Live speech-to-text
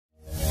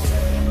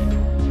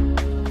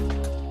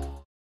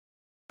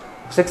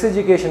Sex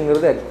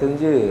எஜுகேஷனுங்கிறது எனக்கு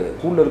தெரிஞ்சு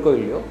ஸ்கூலில் இருக்கோ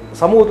இல்லையோ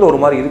சமூகத்தில் ஒரு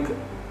மாதிரி இருக்குது.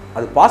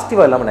 அது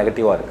பாசிட்டிவாக இல்லாமல்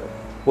நெகட்டிவாக இருக்குது.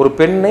 ஒரு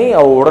பெண்ணை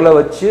அவள் உடலை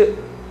வச்சு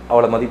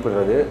அவளை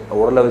மதிப்பிடுறது,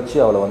 உடலை வச்சு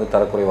அவளை வந்து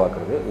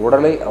தரக்குறைவாக்குறது,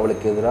 உடலை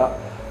அவளுக்கு எதிராக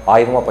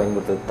ஆயுதமாக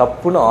பயன்படுத்துறது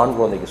தப்புன்னு ஆண்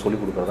குழந்தைக்கு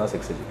சொல்லிக் கொடுக்குறது தான்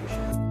செக்ஸ்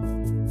எஜுகேஷன்.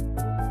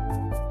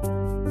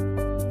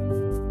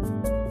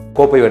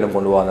 கோப்பை வேண்டும்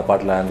கொண்டு வா அந்த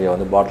பாட்டில் ஆண்ட்ரியா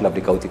வந்து பாட்டில்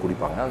அப்படி கவுத்தி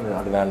குடிப்பாங்க.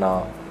 அது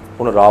வேணாம்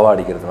ஒன்று ராவா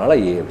அடிக்கிறதுனால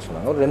அப்படி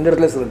சொன்னாங்க. ஒரு 2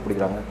 இடத்துல சிகரெட்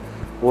பிடிக்கிறாங்க,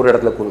 ஒரு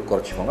இடத்துல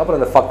குறைச்சிப்பாங்க. அப்புறம்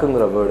இந்த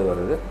ஃபக்குங்கிற வேர்டு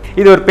வருது.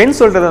 இது ஒரு பெண்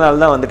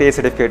சொல்கிறதுனால தான் வந்துட்டு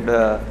சர்டிஃபிகேட்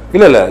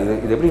இல்லை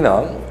இது எப்படின்னா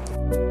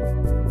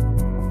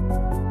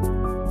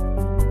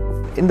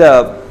இந்த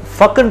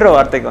ஃபக்குன்ற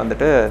வார்த்தைக்கு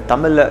வந்துட்டு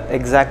தமிழில்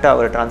எக்ஸாக்டாக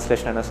ஒரு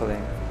டிரான்ஸ்லேஷன் என்ன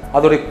சொல்லுவீங்க?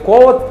 அதோடைய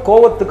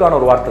கோவத்துக்கான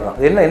ஒரு வார்த்தை தான்.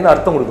 என்ன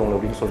அர்த்தம் கொடுக்கும் உங்களுக்கு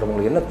அப்படின்னு சொல்கிறேன்.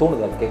 உங்களுக்கு என்ன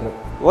தோணுது அது கேட்கணும்.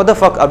 what the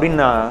fuck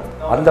அப்படின்னா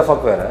அந்த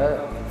ஃபக் வேறு,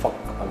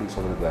 ஃபக் அப்படின்னு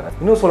சொல்கிறது வேறு.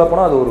 இன்னும்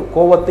சொல்லப்போனால் அது ஒரு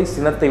கோவத்தை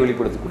சினத்தை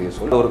வெளிப்படுத்தக்கூடிய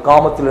சொல், ஒரு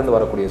காமத்திலேருந்து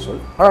வரக்கூடிய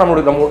சொல். ஆனால்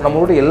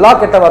நம்மளுடைய எல்லா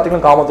கெட்ட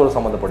வார்த்தைகளும் காமத்தோடு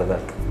சம்மந்தப்படுதா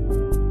இருக்கு.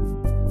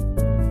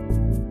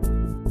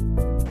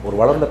 ஒரு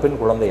வளர்ந்த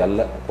பெண் குழந்தை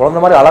அல்ல.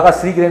 குழந்தை மாதிரி அழகாக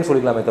சிரிக்கிறேன்னு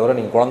சொல்லிக்கலாமே தவிர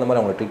நீங்கள் குழந்தை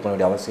மாதிரி அவங்களை ட்ரீட் பண்ண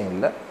வேண்டிய அவசியம்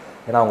இல்லை.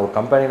 ஏன்னா அவங்க ஒரு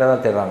கம்பெனியில்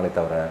தான் தேடுறாங்களே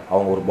தவிர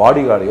அவங்க ஒரு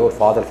பாடி கார்டையோ ஒரு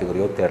ஃபாதர்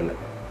ஃபிகரையோ தேடல.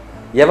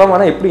 எவன்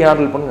வேணால் எப்படி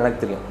ஹேண்டில் பண்ணு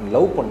எனக்கு தெரியும், நீ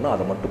லவ் பண்ணால்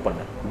அதை மட்டும்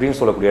பண்ணு அப்படின்னு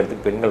சொல்லக்கூடிய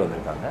இடத்துக்கு பெண்கள்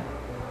வந்திருக்காங்க.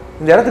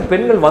 இந்த இடத்துக்கு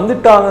பெண்கள்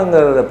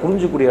வந்துட்டாங்கிறத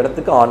புரிஞ்சக்கூடிய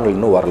இடத்துக்கு ஆண்கள்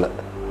இன்னும் வரல.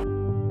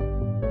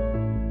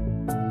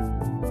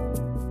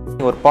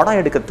 ஒரு படம்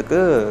எடுக்கிறதுக்கு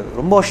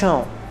ரொம்ப வருஷம்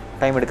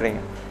டைம்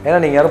எடுக்கிறீங்க. ஏன்னா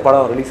நீங்கள் யாரும்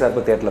படம் ரிலீஸ்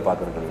ஆகிறப்ப தேட்டரில்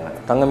பார்க்குறது இல்லை.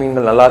 தங்க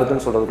மீன்கள் நல்லா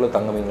இருக்குன்னு சொல்கிறதுக்குள்ள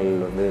தங்க மீன்கள்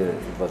வந்து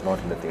it was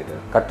not in the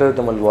theatre. Cutter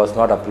Tamil was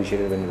not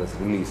appreciated when it was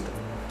released.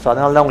 So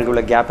அதனால தான் உங்களுக்கு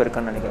உள்ள கேப்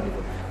இருக்குன்னு நினைக்கிறேன்.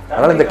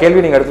 அதனால் இந்த கேள்வி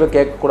நீங்கள் இடத்துல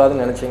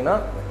கேட்கக்கூடாதுன்னு நினச்சிங்கன்னா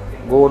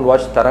go and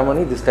watch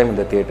Taramani this time in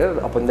the theater.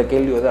 அப்போ இந்த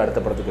கேள்வி வந்து அடுத்த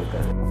படத்துக்கு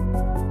இருக்காது.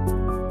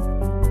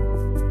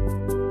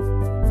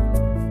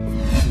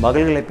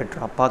 மகள்களை பெற்ற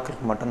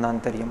அப்பாக்களுக்கு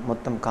மட்டும்தான் தெரியும்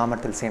முத்தம்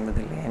காமத்தில்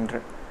சேர்ந்ததில்லை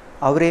என்று.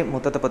 அவரே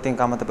முத்தத்தை பற்றியும்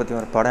காமத்தை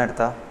பற்றியும் ஒரு படம்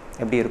எடுத்தால்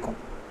எப்படி இருக்கும்?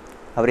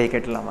 அவரே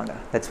கேட்டுடலாமாங்க.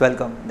 Let's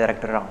welcome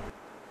director Ram.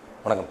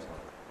 வணக்கம்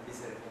சார்.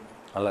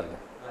 நல்லா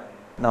இருக்கேன்.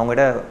 நான்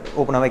உங்கள்கிட்ட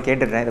ஓப்பனாகவே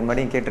கேட்டுடுறேன், இது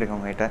முன்னாடியும் கேட்டிருக்கேன்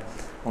உங்கள்கிட்ட.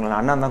 உங்களை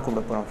அண்ணா தான்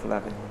கூப்பிட போகிறோம்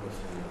ஃபுல்லாக,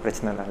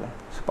 பிரச்சனை இல்லை.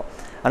 சூப்பர்.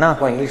 ஆனால்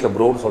அப்போ இங்கிலீஷில்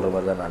ப்ரோன்னு சொல்கிற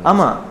மாதிரி தான் நான்.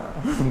 ஆமாம்.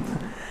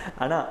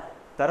 ஆனால்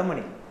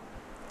தரமணி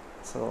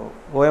ஸோ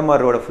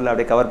ஓஎம்ஆர் ரோட ஃபுல்லாக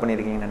அப்படியே கவர்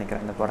பண்ணியிருக்கீங்கன்னு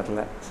நினைக்கிறேன் இந்த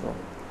படத்தில். ஸோ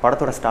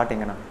படத்தோட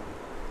ஸ்டார்டிங்கண்ணா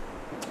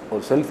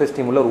ஒரு செல்ஃப்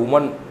எஸ்டீம் உள்ள ஒரு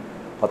உமன்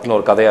பற்றின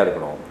ஒரு கதையாக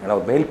இருக்கணும். ஏன்னா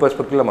ஒரு மேல்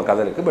பெர்ஸ்பெக்டிவ் நம்ம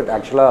கதை இருக்குது. பட்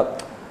ஆக்சுவலாக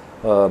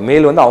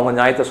மேல் வந்து அவங்க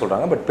நியாயத்தை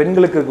சொல்கிறாங்க. பட்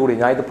பெண்களுக்கு இருக்கக்கூடிய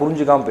நியாயத்தை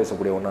புரிஞ்சுக்காமல்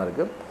பேசக்கூடிய ஒன்றா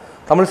இருக்குது.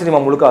 தமிழ் சினிமா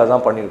முழுக்க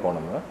அதுதான் பண்ணியிருக்கோம்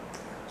நம்ம.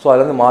 ஸோ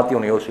அதுலேருந்து மாற்றி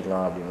ஒன்று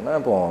யோசிக்கலாம் அப்படின்னா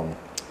இப்போ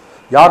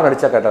யார்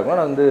நடித்தா கரெக்டாக இருக்கும்?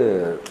 நான் வந்து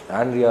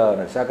ஆண்ட்ரியா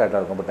நடித்தா கரெக்டாக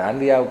இருக்கும். பட்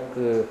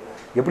ஆண்ட்ரியாவுக்கு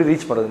எப்படி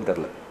ரீச் பண்ணுறதுன்னு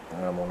தெரில.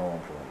 நம்ம ஒன்றும்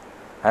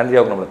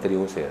ஆண்ட்ரியாவுக்கு நம்மளை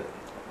தெரியவும் செய்யாது.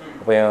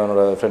 அப்போ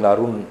என்னோடய ஃப்ரெண்ட்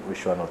அருண்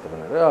விஸ்வான்னு ஒருத்தர்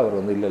இருக்கார். அவர்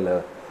வந்து இல்லை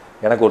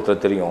எனக்கு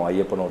ஒருத்தர் தெரியும்,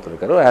 ஐயப்பன் ஒருத்தர்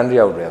இருக்கார்,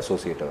 ஆண்ட்ரியாவுடைய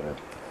அசோசியேட் அவர்.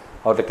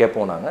 அவர்கிட்ட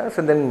கேட்போம் நாங்கள். So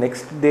then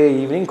next day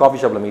evening coffee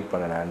ஷாப்பில் மீட்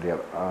பண்ணேன் ஆண்ட்ரியா.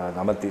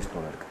 அமர்தீஸ்ட்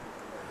ஒன்று இருக்குது.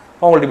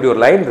 அவங்கள்ட்ட இப்படி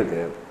ஒரு லைன்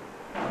இருக்குது.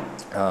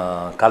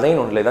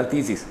 கதைன்னு ஒன்றில் தான்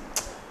தீசிஸ்.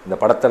 இந்த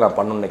படத்தை நான்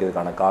பண்ணணும்னு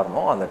நினைக்கிறதுக்கான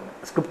காரணம் அந்த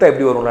ஸ்கிரிப்டை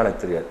எப்படி வரும்னு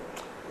எனக்கு தெரியாது.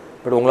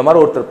 பட் உங்களை மாதிரி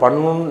ஒருத்தர்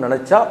பண்ணணும்னு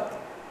நினச்சா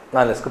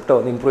நான் இந்த ஸ்கிரிப்டை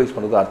வந்து இம்ப்ரூவைஸ்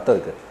பண்ணுறதுக்கு அர்த்தம்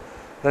இருக்குது.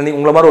 ஏன்னா நீ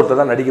உங்களை மாதிரி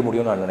ஒருத்தர் தான் நடிக்க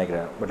முடியும்னு நான்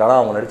நினைக்கிறேன். பட் ஆனால்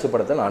அவங்க நடித்த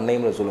படத்தை நான்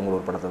அன்னையும் ரசூலுங்கிற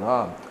ஒரு படத்தை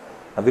தான்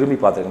நான் விரும்பி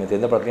பார்த்துருக்கேன்.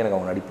 எந்த படத்துலையும் எனக்கு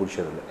அவங்க நடி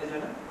பிடிச்சதில்லை.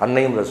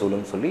 அன்னையும்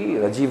ரசூலுன்னு சொல்லி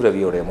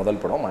ரவியோடைய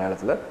முதல் படம்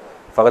மலையாளத்தில்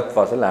ஃபகத்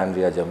ஃபாசில்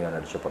ஆண்ட்ரியா ஜமியா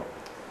நடித்த படம்.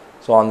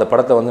 ஸோ அந்த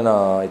படத்தை வந்து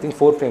நான் ஐ திங்க்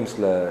 4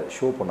 ஃப்ரேம்ஸில்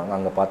ஷோ பண்ணாங்க.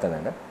 அங்கே பார்த்தேன்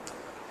நான்.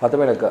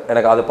 பார்த்தப்போ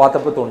எனக்கு அதை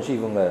பார்த்தப்போ தோணுச்சு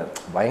இவங்க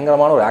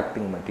பயங்கரமான ஒரு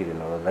ஆக்டிங்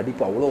மெட்டீரியல், ஒரு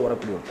நடிப்பு அவ்வளோ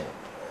வரக்கூடிய ஒருத்தவங்க.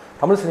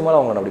 தமிழ் சினிமாவில்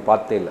அவங்க நான் அப்படி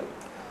பார்த்தே இல்லை.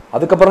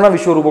 அதுக்கப்புறம் தான்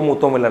விஸ்வரூபம்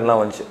உத்தம் இல்லைன்னா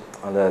வந்துச்சு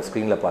அந்த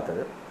ஸ்க்ரீனில்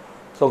பார்த்தது.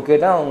 ஸோ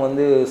கேட்டால் அவங்க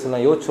வந்து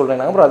நான் யோசிச்சு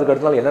சொல்கிறேன். அப்புறம் அதுக்கு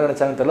அடுத்த நாள் என்ன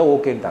நினச்சாங்கன்னு தெரியல,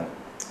 ஓகேன்ட்டாங்க.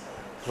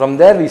 From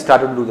there we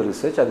started to the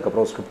research.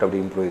 அதுக்கப்புறம் ஸ்கிரிப்ட் அப்படி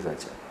இம்ப்ரூவைஸ்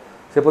ஆச்சு.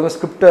 ஸோ எப்போதுமே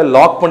ஸ்கிரிப்டை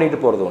லாக் பண்ணிட்டு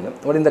போகிறது ஒன்று.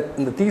 பட்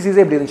இந்த தீசிஸே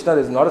எப்படி இருந்துச்சுன்னா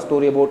is not a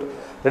story about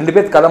 2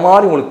 பேர் கதை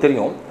மாதிரி உங்களுக்கு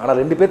தெரியும். ஆனால்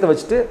 2 பேர்த்த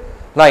வச்சுட்டு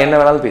நான் என்ன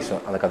வேணாலும்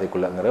பேசுவேன் அந்த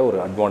கதைக்குள்ளேங்கிற ஒரு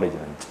அட்வான்டேஜ்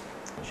இருந்துச்சு.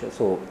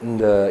 ஸோ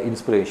இந்த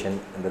இன்ஸ்பிரேஷன்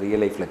இந்த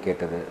ரியல் லைஃப்பில்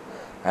கேட்டது,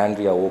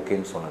 ஆண்ட்ரியா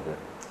ஓகேன்னு சொன்னது,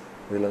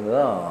 இதுலேருந்து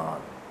தான்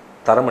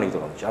தரமணி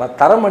தொடங்குச்சு. ஆனால்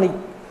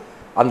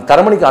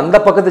தரமணிக்கு அந்த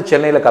பக்கத்து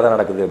சென்னையில் கதை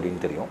நடக்குது அப்படின்னு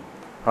தெரியும்.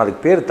 ஆனால்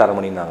அதுக்கு பேர்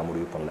தரமணின்னு நாங்கள்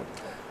முடிவு பண்ணல.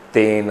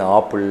 தேன்,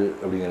 ஆப்பிள்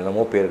அப்படின்னு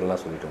என்னமோ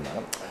பேர்கள்லாம் சொல்லிட்டு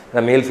இருந்தாங்க.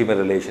 ஏன்னா மேல்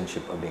ஃபீமேல்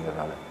ரிலேஷன்ஷிப்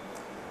அப்படிங்கிறதுனால.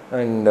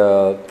 அண்ட்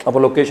அப்போ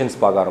லொக்கேஷன்ஸ்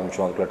பார்க்க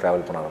ஆரம்பித்தோம், அதுக்குள்ளே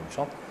ட்ராவல் பண்ண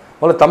ஆரம்பித்தோம்.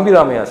 முதல்ல தம்பி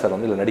ராமையா சார்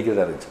வந்து இதில்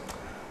நடிக்கிறதா இருந்துச்சு.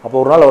 அப்போ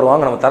ஒரு நாள்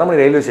வருவாங்க, நம்ம தரமணி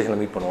ரயில்வே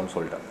ஸ்டேஷனில் மீட் பண்ணுவோம்னு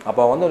சொல்லிட்டேன்.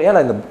 அப்போ வந்து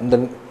ஏன்னா இந்த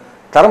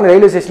தரமணி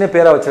ரயில்வே ஸ்டேஷனே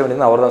பேராக வச்சிட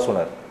வேண்டியது அவர் தான்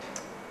சொன்னார்.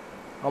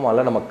 ஆமாம்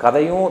இல்லை நம்ம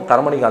கதையும்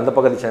தரமணிக்கு அந்த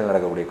பக்கத்து சென்னையில்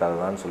நடக்கக்கூடிய கதை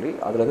தான் சொல்லி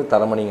அதுலேருந்து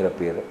தரமணிங்கிற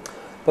பேர்.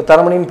 இப்போ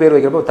தரமணின்னு பேர்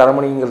வைக்கிறப்போ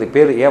தரமணிங்கிறது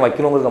பேர் ஏன்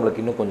வைக்கணுங்கிறது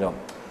நம்மளுக்கு இன்னும் கொஞ்சம்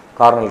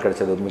காரணங்கள்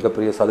கிடைச்சது.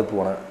 மிகப்பெரிய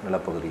சதுப்புவன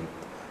நிலப்பகுதி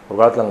ஒரு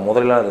காலத்தில் அங்கே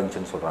முதலெல்லாம்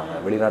இருந்துச்சுன்னு சொல்கிறாங்க.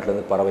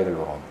 வெளிநாட்டிலேருந்து பறவைகள்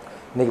வரும்.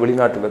 இன்றைக்கி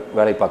வெளிநாட்டு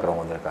வேலை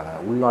பார்க்குறவங்க வந்திருக்காங்க,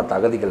 உள்நாட்டு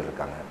அகதிகள்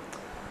இருக்காங்க.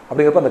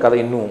 அப்படிங்கிறப்ப அந்த கதை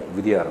இன்னும்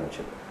விதிய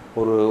ஆரம்பிச்சது.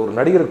 ஒரு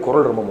நடிகர்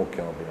குரல் ரொம்ப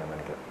முக்கியம் அப்படின்னு நான்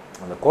நினைக்கிறேன்.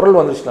 அந்த குரல்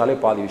வந்துச்சுனாலே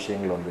பாதி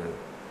விஷயங்கள் வந்து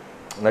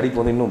நடிப்பு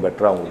வந்து இன்னும்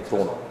பெட்டராக அவங்களுக்கு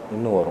தோணும்,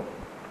 இன்னும் வரும்.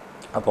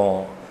 அப்போ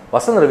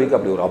வசந்த் ரவிக்கு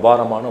அப்படி ஒரு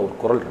அபாரமான ஒரு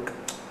குரல் இருக்குது.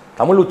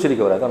 தமிழ்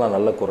உச்சரிக்க வராது, ஆனால்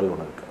நல்ல குரல்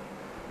ஒன்று இருக்குது.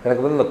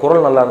 எனக்கு வந்து இந்த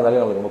குரல் நல்லா இருந்தாலே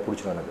எனக்கு ரொம்ப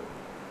பிடிச்சிடும் எனக்கு.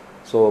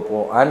 ஸோ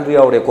இப்போது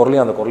ஆண்ட்ரியாவுடைய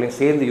குரலையும் அந்த குரலையும்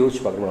சேர்ந்து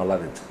யோசிச்சு பார்க்குறது நல்லா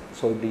இருந்துச்சு.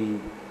 ஸோ இப்படி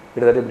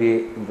கிட்டத்தட்ட இப்படி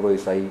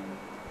இம்ப்ரோவைஸ் ஆகி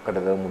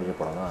கிட்டத்தட்ட முடிஞ்ச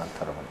படம் தான்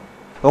தரமணி.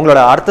 உங்களோட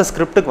அடுத்த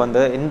ஸ்கிரிப்டுக்கு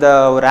வந்து இந்த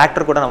ஒரு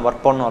ஆக்டர் கூட நம்ம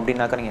ஒர்க் பண்ணணும்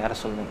அப்படின்னாக்கா நீங்கள் யாரை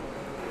சொல்லுவீங்க?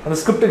 அந்த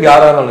ஸ்கிரிப்டுக்கு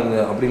யாராலும்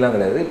அப்படிலாம்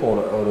கிடையாது. இப்போ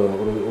ஒரு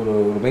ஒரு ஒரு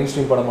ஒரு மெயின்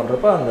ஸ்ட்ரீம் படம்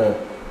பண்ணுறப்ப அந்த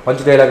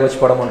பஞ்சு டைலாக்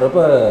வச்சு படம் பண்ணுறப்ப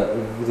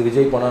இது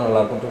விஜய் பண்ணால்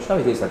நல்லாயிருக்கும்னு தோணுச்சுன்னா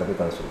விஜய் சார்ட்ட போய்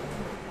கதை சொல்லுவேன்.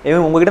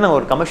 ஏன் உங்ககிட்ட நான்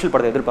ஒரு கமர்ஷியல்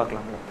படத்தை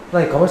எதிர்பார்க்கலாம்ல?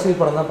 நான் கமர்ஷியல்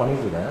படம் தான்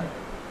பண்ணிட்டுருக்கேன்.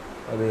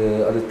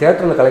 அது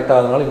தேட்டரில் கலெக்ட்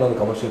ஆகிறதுனால இன்னும் அது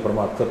கமர்ஷியல்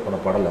படமாக அக்செப்ட் பண்ண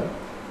படலை.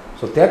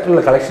 ஸோ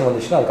தேட்டரில் கலெக்ஷன்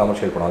வந்துச்சுன்னா அது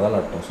கமர்ஷியல் படம் அதான்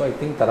அர்த்தம். So I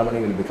think Taramani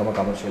will become a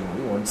commercial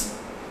movie once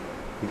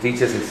it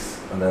reaches is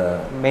அந்த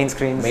மெயின்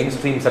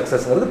ஸ்ட்ரீம்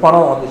சக்ஸஸ்ங்கிறது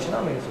படம் வந்துச்சுன்னா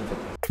மெயின் ஸ்ட்ரீம்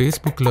சக்ஸஸ்.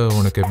 ஃபேஸ்புக்கில்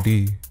உனக்கு எப்படி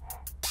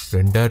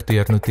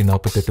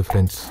 2248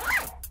 ஃப்ரெண்ட்ஸ்?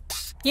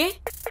 ஏன்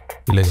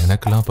இல்லை,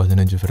 எனக்கெல்லாம்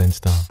 15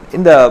 ஃப்ரெண்ட்ஸ் தான்.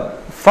 இந்த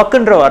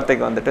ஃபக்குன்ற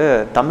வார்த்தைக்கு வந்துட்டு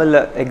தமிழில்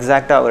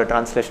எக்ஸாக்டாக ஒரு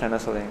டிரான்ஸ்லேஷன் என்ன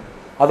சொல்லுவீங்க?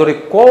 அதோடைய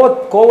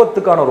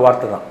கோவத்துக்கான ஒரு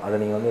வார்த்தை தான். அதை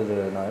நீங்கள் வந்து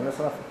நான் என்ன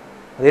சொன்னேன்,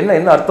 அது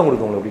என்ன அர்த்தம்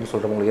கொடுக்கும் உங்களுக்கு அப்படின்னு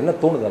சொல்கிறேன். உங்களுக்கு என்ன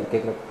தோணுது அது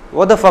கேட்குறது?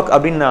 வாட் த ஃபக்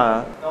அப்படின்னா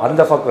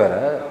அந்த ஃபக் வேறு,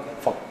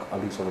 ஃபக்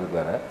அப்படின்னு சொல்கிறது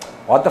வேறு,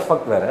 வாட் த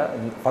ஃபக் வேறு.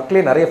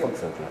 ஃபக்லேயே நிறைய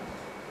ஃபக்ஸ் இருக்குல்ல.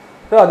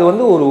 அது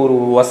வந்து ஒரு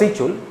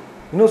வசைச்சொல்.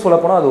 இன்னும்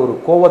சொல்லப்போனால் அது ஒரு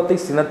கோவத்தை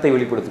சினத்தை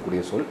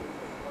வெளிப்படுத்தக்கூடிய சொல்.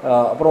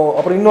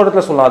 அப்புறம் இன்னொரு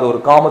இடத்துல சொல்லலாம் அது ஒரு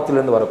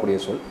காமத்திலேருந்து வரக்கூடிய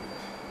சொல்.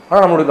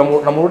 ஆனால்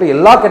நம்மளுடைய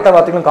எல்லா கெட்ட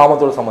வார்த்தைகளும்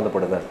காமத்தோடு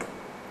சம்மந்தப்பட்டதாக இருக்குது.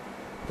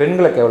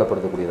 பெண்களை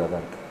கேவலப்படுத்தக்கூடியதாக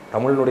தான் இருக்குது.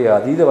 தமிழினுடைய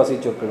அதீத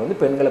வசைச்சொற்கள் வந்து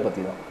பெண்களை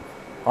பற்றி தான்.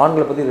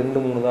 ஆண்களை பற்றி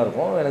 2-3 தான்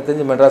இருக்கும். எனக்கு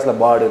தெரிஞ்சு மெட்ராஸில்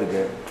பாடு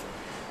இருக்குது,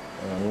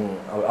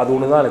 அது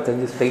ஒன்று தான் எனக்கு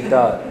தெரிஞ்சு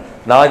ஸ்ட்ரைட்டாக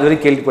நான் இது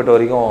வரைக்கும் கேள்விப்பட்ட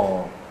வரைக்கும்.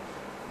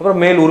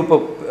 அப்புறம் மேல் உறுப்பை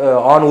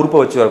ஆண் உறுப்பை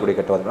வச்சு வரக்கூடிய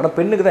கெட்ட வார்த்தை. ஆனால்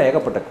பெண்ணுக்கு தான்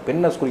ஏகப்பட்ட,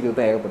 பெண்ணை குறிக்கிறது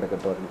தான் ஏகப்பட்ட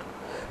கெட்ட வார்த்தைகள்.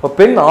 இப்போ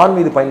பெண் ஆண்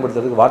மீது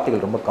பயன்படுத்துறதுக்கு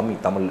வார்த்தைகள் ரொம்ப கம்மி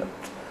தமிழில்.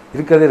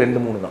 இருக்கிறதே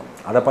 2-3 தான்.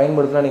 அதை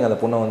பயன்படுத்தினா நீங்கள் அந்த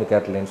பொண்ணை வந்து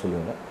கேட்டலேன்னு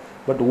சொல்லுவீங்க.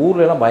 பட்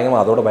ஊர்லலாம்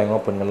பயங்கரமாக அதோட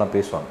பயங்கரமாக பெண்கள்லாம்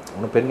பேசுவாங்க.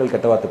 ஒன்றும் பெண்கள்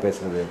கெட்ட வார்த்தை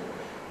பேசுகிறது,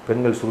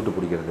 பெண்கள் சுருட்டு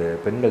பிடிக்கிறது,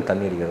 பெண்கள்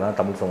தண்ணி அடிக்கிறதுலாம்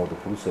தமிழ்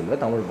சமூகத்துக்கு புதுசு இல்லை.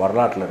 தமிழ்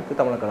வரலாற்றில் இருக்குது,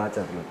 தமிழ்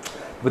கலாச்சாரத்தில் இருக்குது.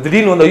 இப்போ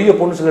திடீர்னு வந்து ஐயோ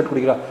பொண்ணு சிகரெட்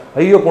குடிக்கிறா,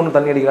 ஐயோ பொண்ணு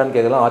தண்ணி அடிக்கிறான்னு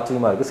கேட்கலாம்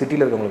ஆச்சரியமாக இருக்குது.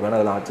 சிட்டியில் இருக்கவங்களுக்கு வேணால்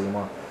அதெல்லாம்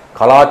ஆச்சரியமாக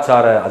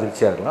கலாச்சார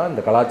அதிர்ச்சியாக இருக்கலாம்.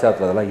 இந்த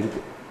கலாச்சாரத்தில் அதெல்லாம்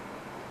இருக்குது.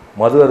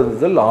 மது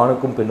அருந்துதல்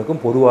ஆணுக்கும்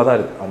பெண்ணுக்கும் பொதுவாக தான்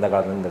இருக்குது அந்த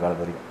காலத்துல இந்த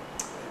காலத்து வரைக்கும்.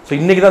 ஸோ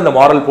இன்றைக்கி தான் இந்த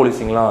மாரல்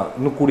போலீசிங்லாம்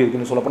இன்னும் கூடி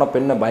இருக்குன்னு சொல்லப்போனால்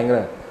பெண்ணை பயங்கர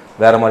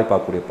வேறு மாதிரி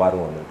பார்க்கக்கூடிய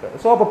பார்வை வந்திருக்கு.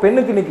 ஸோ அப்போ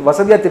பெண்ணுக்கு இன்றைக்கி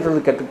வசதியாக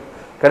திட்டுறது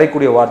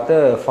கிடைக்கக்கூடிய வார்த்தை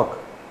ஃபக்.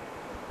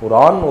 ஒரு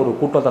ஆண் ஒரு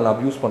கூட்டத்தை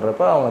அப்யூஸ்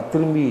பண்ணுறப்ப அவனை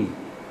திரும்பி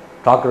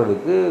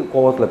தாக்குறதுக்கு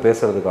கோவத்தில்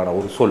பேசுகிறதுக்கான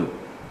ஒரு சொல்.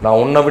 நான்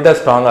உன்னை விட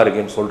ஸ்ட்ராங்காக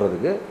இருக்கேன்னு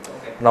சொல்கிறதுக்கு,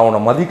 நான்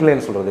உன்னை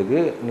மதிக்கலைன்னு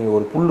சொல்கிறதுக்கு, நீ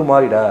ஒரு புல்லு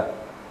மாறிடா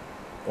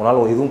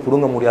உன்னால் எதுவும்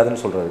பிடுங்க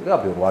முடியாதுன்னு சொல்கிறதுக்கு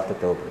அப்படி ஒரு வார்த்தை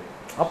தேவைப்படுது.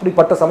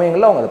 அப்படிப்பட்ட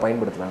சமயங்களில் அவங்க அதை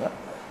பயன்படுத்துனாங்க.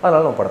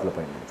 அதனால நம்ம படத்தில்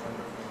பயன்படுத்துகிறாங்க.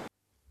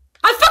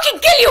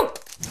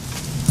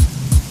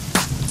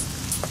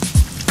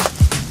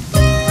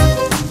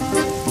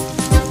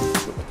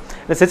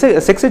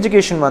 செக்ஸ்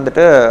எஜுகேஷன்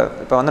வந்துட்டு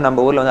இப்போ வந்து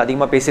நம்ம ஊரில் வந்து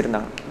அதிகமாக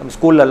பேசியிருந்தாங்க. நம்ம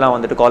ஸ்கூல்லலாம்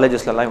வந்துட்டு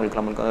காலேஜஸ்லாம் இவங்களுக்கு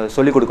நம்மளுக்கு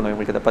சொல்லிக் கொடுக்கணும்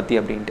இவங்களுக்கு இதை பற்றி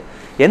அப்படின்ட்டு.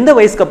 எந்த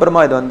வயசுக்கு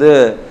அப்புறமா இது வந்து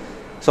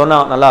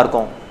சொன்னால்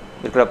நல்லாயிருக்கும்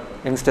இருக்கிற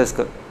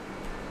யங்ஸ்டர்ஸ்க்கு?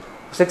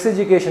 செக்ஸ்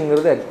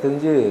எஜுகேஷனுங்கிறது எனக்கு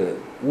தெரிஞ்சு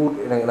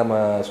நம்ம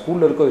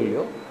ஸ்கூலில் இருக்கோ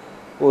இல்லையோ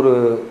ஒரு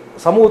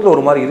சமூகத்தில்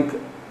ஒரு மாதிரி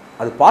இருக்குது.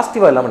 அது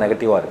பாசிட்டிவாக இல்லாமல்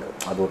நெகட்டிவாக இருக்குது.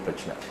 அது ஒரு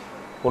பிரச்சனை.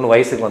 ஒன்று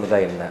வயசுக்கு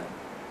வந்துட்டா என்ன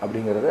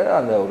அப்படிங்கிறது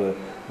அந்த ஒரு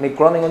இன்றைக்கி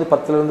குழந்தைங்க வந்து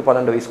 10லேருந்து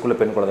 12 வயசுக்குள்ளே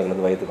பெண் குழந்தைங்க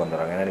வந்து வயதுக்கு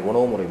வந்துடுறாங்க. ஏன்னா இன்றைக்கி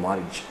உணவு முறை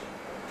மாறிடுச்சு.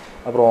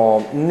 அப்புறம்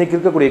இன்றைக்கி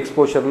இருக்கக்கூடிய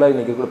எக்ஸ்போஷரில்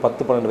இன்றைக்கி இருக்கிற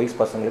 10-12 வயசு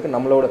பசங்களுக்கு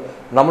நம்மளோட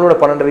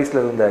 12 வயசில்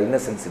இருந்த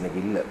இன்னசென்ஸ் இன்றைக்கி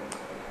இல்லை.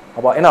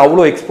 அப்போ ஏன்னா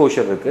அவ்வளோ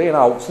எக்ஸ்போஷர் இருக்குது.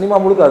 ஏன்னா சினிமா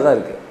முழுக்க அதுதான்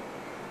இருக்குது.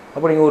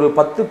 அப்போ நீங்கள் ஒரு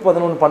 10,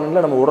 11,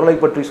 12 நம்ம உடலை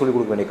பற்றி சொல்லிக்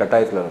கொடுக்க வேண்டிய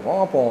கட்டாயத்தில் இருக்கும்.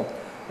 அப்போது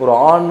ஒரு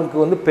ஆணுக்கு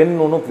வந்து பெண்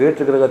ஒன்றும்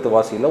வேற்று கிரகத்து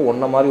வாசியில்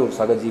ஒன்றை மாதிரி ஒரு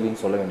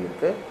சகஜீவின்னு சொல்ல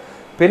வேண்டியிருக்கு.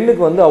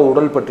 பெண்ணுக்கு வந்து அவள்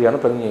உடல்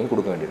பற்றியான பிரதிநிதியும்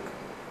கொடுக்க வேண்டியிருக்கு.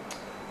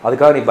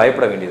 அதுக்காக நீ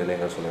பயப்பட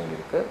வேண்டியதில்லைங்க சொல்ல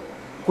வேண்டியிருக்கு.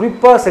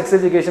 குறிப்பாக செக்ஸ்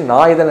எஜுகேஷன்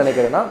நான் எதை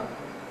நினைக்கிறேன்னா,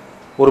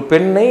 ஒரு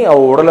பெண்ணை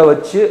அவள் உடலை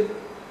வச்சு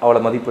அவளை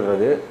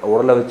மதிப்பிடுறது,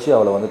 உடலை வச்சு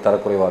அவளை வந்து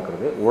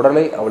தரக்குறைவாக்குறது,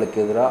 உடலை அவளுக்கு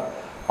எதிராக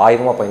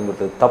ஆயுதமாக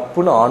பயன்படுத்துறது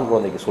தப்புன்னு ஆண்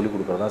குழந்தைக்கு சொல்லிக்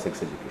கொடுக்குறது தான்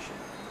செக்ஸ் எஜுகேஷன்.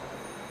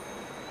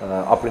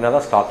 அப்படின்னா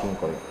தான் ஸ்டாக்கிங்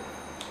குறையும்.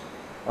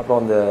 அப்புறம்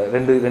அந்த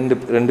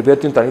ரெண்டு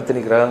பேர்த்தையும்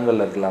தனித்தனி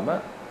கிரகங்களில் இல்லாமல்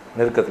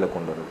நெருக்கத்தில்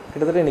கொண்டு வருது.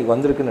 கிட்டத்தட்ட இன்றைக்கி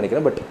வந்திருக்குன்னு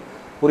நினைக்கிறேன். பட்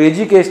ஒரு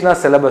எஜுகேஷனாக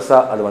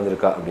சிலபஸாக அது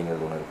வந்திருக்கா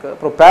அப்படிங்கிறது ஒன்று இருக்குது.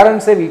 அப்புறம்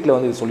பேரண்ட்ஸே வீட்டில்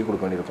வந்து இது சொல்லிக்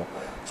கொடுக்க வேண்டியிருக்கும்.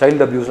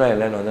 சைல்டு அப்யூஸ்லாம்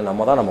இல்லைன்னு வந்து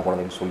நம்ம தான் நம்ம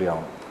குழந்தைங்க சொல்லி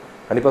ஆகணும்.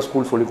 கண்டிப்பாக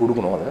ஸ்கூல் சொல்லிக்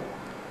கொடுக்கணும் அதை.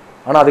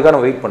 ஆனால் அதுக்காக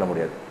நம்ம வெயிட் பண்ண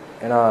முடியாது.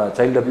 ஏன்னா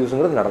சைல்டு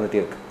அப்யூஸுங்கிறது நடந்துகிட்டே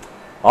இருக்குது.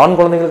 ஆண்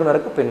குழந்தைங்களுக்கு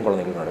நடக்குது, பெண்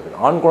குழந்தைங்களுக்கு நடக்குது.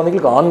 ஆண்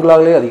குழந்தைங்களுக்கு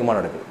ஆண்களாலே அதிகமாக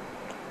நடக்குது.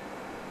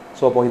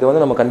 ஸோ அப்போ இதை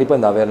வந்து நம்ம கண்டிப்பாக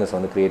இந்த அவேர்னஸ்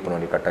வந்து க்ரியேட் பண்ண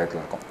வேண்டிய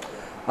கட்டாயத்தில் இருக்கோம்.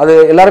 அது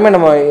எல்லாருமே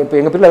நம்ம இப்போ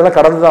எங்கள் பிள்ளை அதெல்லாம்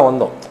கடந்து தான்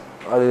வந்தோம்.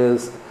 அது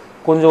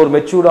கொஞ்சம் ஒரு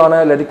மெச்சூர்டான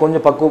இல்லாட்டி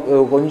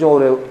கொஞ்சம்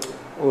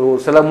ஒரு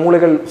சில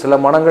மூளைகள் சில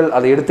மனங்கள்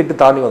அதை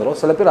எடுத்துக்கிட்டு தாண்டி வந்துடும்.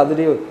 சில பேர்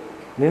அதுலேயே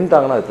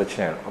நின்றுட்டாங்கன்னா அது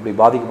பிரச்சனை ஆகிடும். அப்படி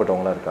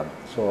பாதிக்கப்பட்டவங்களாம் இருக்காங்க.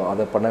 ஸோ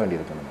அதை பண்ண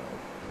வேண்டியிருக்கு நம்ம.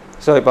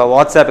 ஸோ இப்போ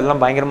வாட்ஸ்அப்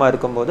எல்லாம் பயங்கரமாக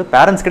இருக்கும்போது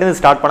பேரண்ட்ஸ் கிட்டே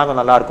ஸ்டார்ட் பண்ணால்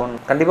கொஞ்சம் நல்லாயிருக்கும்.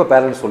 கண்டிப்பாக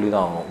பேரண்ட்ஸ் சொல்லி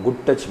தான் ஆகணும்.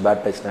 குட் டச்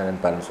பேட் டச்னா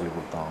என்னென்னு பேரண்ட்ஸ் சொல்லி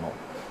கொடுத்தாகணும்.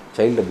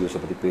 சைல்டு அப்யூஸை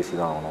பற்றி பேசி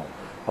தான் ஆகணும்.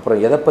 அப்புறம்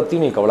எதை பற்றி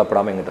நீ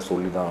கவலைப்படாமல் எங்கிட்ட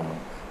சொல்லி தான்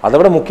ஆகணும். அதை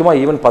விட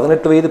முக்கியமாக ஈவன்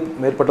 18 வயது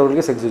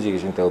மேற்பட்டவர்களுக்கே செக்ஸ்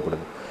எஜுகேஷன்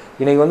தேவைப்படுது.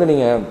 இன்றைக்கி வந்து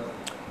நீங்கள்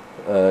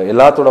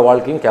எல்லாத்தோட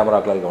வாழ்க்கையும்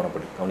கேமராக்களால்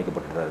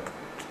கவனிக்கப்பட்டு தான் இருக்குது.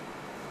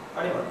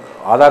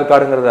 Aadhaar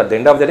கார்டுங்கிறது at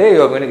end of the day you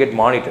are going to get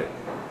monitor.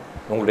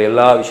 உங்களுடைய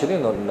எல்லா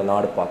விஷயத்தையும் இந்த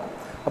நாடு பார்க்கும்.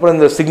 அப்புறம்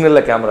இந்த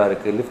சிக்னலில் கேமரா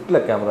இருக்குது,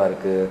 லிஃப்ட்டில் கேமரா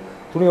இருக்குது,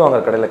 துணி வாங்குற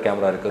கடையில்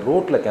கேமரா இருக்குது,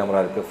 ரோட்டில் கேமரா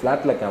இருக்குது,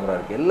 ஃப்ளாட்டில் கேமரா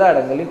இருக்குது. எல்லா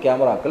இடங்கள்லையும்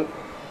கேமராக்கள்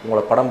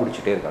உங்களை படம்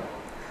பிடிச்சிட்டே இருக்காங்க.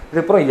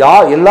 இதுக்கப்புறம்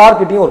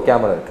எல்லார்கிட்டையும் ஒரு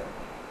கேமரா இருக்குது.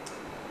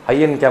 ஹை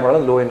எண்ட்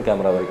கேமராவில் லோ எண்ட்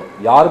கேமரா வரைக்கும்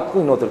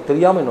யாருக்கும் இன்னொருத்தர்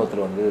தெரியாமல்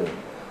இன்னொருத்தர் வந்து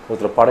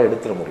ஒருத்தர் படம்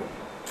எடுத்துட முடியும்.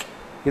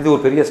 இது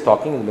ஒரு பெரிய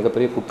ஸ்டாக்கிங், இது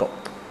மிகப்பெரிய குற்றம்.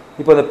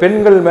 இப்போ அந்த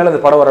பெண்கள் மேலே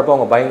அந்த படம் வரப்போ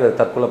அவங்க பயங்கர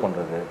தற்கொலை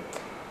பண்ணுறது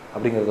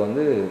அப்படிங்கிறது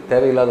வந்து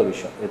தேவையில்லாத ஒரு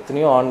விஷயம்.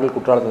 எத்தனையோ ஆண்கள்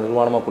குற்றாலத்தில்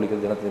நிர்வாணமாக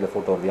குளிக்கிறது, தினத்தில்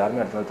ஃபோட்டோ வருது.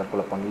 யாருமே அடுத்த நாள்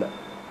தற்கொலை பண்ணல.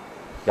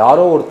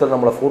 யாரோ ஒருத்தர்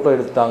நம்மளை ஃபோட்டோ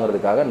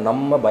எடுத்தாங்கிறதுக்காக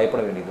நம்ம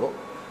பயப்பட வேண்டியதோ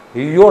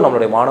ஐயோ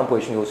நம்மளுடைய மானம்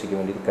பொசிஷன் யோசிக்க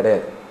வேண்டியது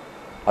கிடையாது.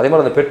 அதே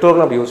மாதிரி அந்த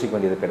பெற்றோர்களும் அப்படி யோசிக்க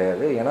வேண்டியது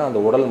கிடையாது. ஏன்னா அந்த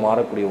உடல்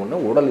மாறக்கூடிய ஒன்று,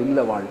 உடல்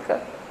இல்லை வாழ்க்கை.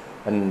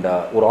 அண்ட்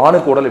ஒரு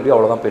ஆணுக்கு உடல் எப்படி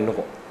அவ்வளோதான்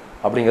பெண்ணுக்கும்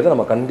அப்படிங்கிறத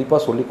நம்ம கண்டிப்பாக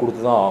சொல்லி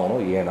கொடுத்து தான்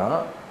ஆகணும். ஏன்னா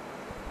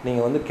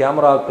நீங்கள் வந்து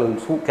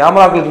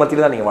கேமராக்களுக்கு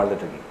மத்தியில் தான் நீங்கள்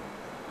வாழ்ந்துட்டுருக்கீங்க.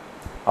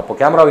 அப்போ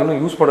கேமராவை இன்னும்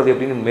யூஸ் பண்ணுறது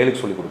எப்படின்னு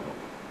மேலுக்கு சொல்லிக் கொடுக்கணும்.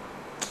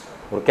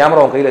 ஒரு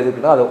கேமரா உங்கள் கையில்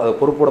எதுக்குன்னா அதை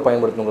பொறுப்போடு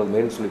பயன்படுத்தணுங்கிறது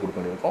மேலுக்கு சொல்லிக் கொடுக்க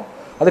வேண்டியிருக்கும்.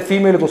 அதை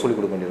ஃபீமேலுக்கும் சொல்லிக்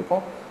கொடுக்க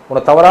வேண்டியிருக்கும்.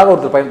 உன்னை தவறாக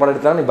ஒருத்தர் பயன்பாடு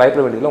எடுத்தாலும் நீ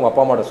பயப்பட வேண்டியதில்லை. உங்கள்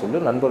அப்பா அம்மாட்ட சொல்லு,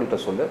 நண்பர்கள்ட்ட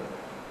சொல்லு,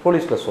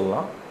 போலீஸில்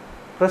சொல்லலாம்,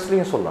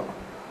 ப்ரெஸ்லையும் சொல்லலாம்.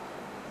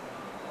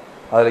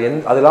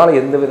 அதனால்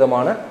எந்த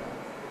விதமான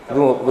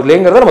இதுவும்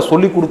இல்லைங்கிறத நம்ம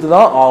சொல்லி கொடுத்து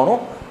தான்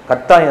ஆகணும்.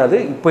 கட்டாயம் அது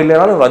இப்போ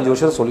இல்லைனாலும் ஒரு 5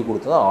 வருஷத்தை சொல்லி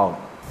கொடுத்து தான்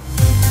ஆகணும்.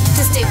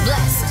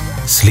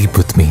 Sleep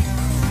with me.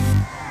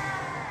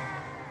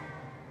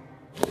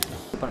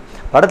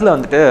 படத்தில்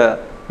வந்துட்டு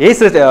ஏ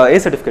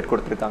சர்டிஃபிகேட்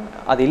கொடுத்துருக்காங்க.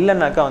 அது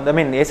இல்லைனாக்கா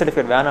வந்து ஏ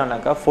சர்டிஃபிகேட்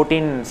வேணான்னாக்கா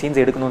 14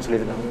 சீன்ஸ் எடுக்கணும்னு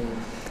சொல்லியிருக்காங்க.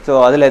 ஸோ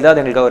அதில் ஏதாவது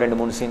எங்களுக்கு ஒரு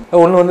 2-3 சீன்.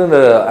 ஒன்று வந்து இந்த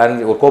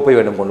ஒரு கோப்பை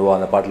வேண்டும் கொண்டு வா,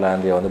 அந்த பாட்டில்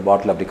ஆண்ட்ரியா வந்து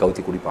பாட்டில் அப்படி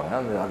கவுத்தி குடிப்பாங்க.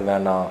 அது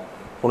வேணாம்,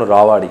 ஒன்று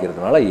ராவா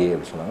அடிக்கிறதுனால ஏ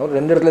அப்படி சொன்னாங்க. ஒரு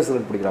 2 இடத்துல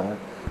சிகரெட் பிடிக்கிறாங்க,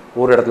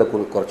 ஒரு இடத்துல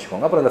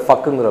குறைச்சிக்கோங்க. அப்புறம் இந்த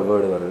ஃபக்குங்கிற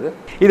வேர்டு வருது.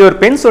 இது ஒரு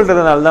பெண்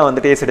சொல்கிறதுனால தான்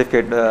வந்துட்டு ஏ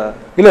சர்டிஃபிகேட்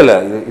இல்லை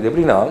இது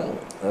எப்படின்னா,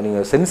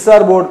 நீங்கள்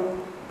சென்சார் போர்டு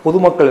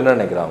பொதுமக்கள் என்ன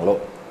நினைக்கிறாங்களோ,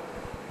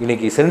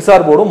 இன்றைக்கி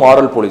சென்சார் போர்டும்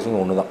மாரல் போலீஸும்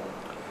ஒன்று தான்.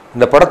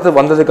 இந்த படத்தை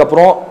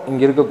வந்ததுக்கப்புறம்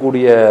இங்கே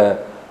இருக்கக்கூடிய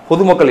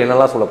பொதுமக்கள்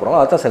என்னெல்லாம் சொல்ல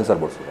போகிறாங்களோ அதுதான்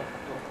சென்சார் போர்டு சொல்கிறாங்க.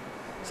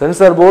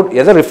 சென்சார் போர்டு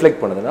எதை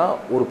ரிஃப்ளெக்ட் பண்ணுதுன்னா,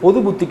 ஒரு பொது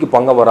புத்திக்கு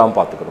பங்கம் வராமல்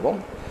பார்த்துக்கிறதும்,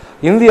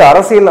 இந்திய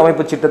அரசியல்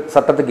அமைப்பு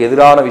சட்டத்துக்கு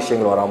எதிரான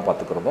விஷயங்கள் வராமல்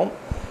பார்த்துக்கிறதும்,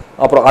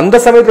 அப்புறம் அந்த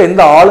சமயத்தில்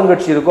எந்த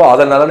ஆளுங்கட்சி இருக்கோ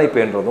அதன் நலனை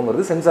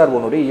பேணுறதுங்கிறது சென்சார்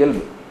போர்டுடைய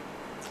இயல்பு.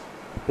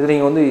 இது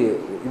நீங்கள் வந்து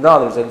இதுதான்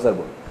அது சென்சார்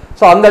போர்டு.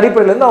 ஸோ அந்த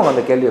அடிப்படையிலேருந்து அவங்க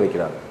அந்த கேள்வியை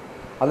வைக்கிறாங்க.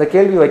 அந்த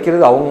கேள்வி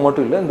வைக்கிறது அவங்க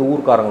மட்டும் இல்லை, இந்த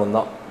ஊர்க்காரங்களும்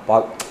தான்.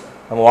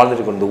 நம்ம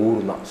வாழ்ந்துட்டு இந்த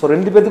ஊர் தான். ஸோ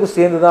 2 பேத்துக்கும்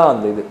சேர்ந்து தான்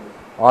அந்த இது.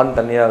 ஆண்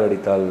தனியாக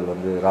அடித்தால்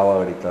வந்து ராவா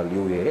அடித்தால்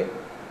யூஏ,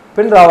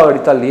 பெண் ராவா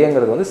அடித்தால்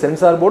ஏங்கிறது வந்து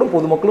சென்சார் போர்டும்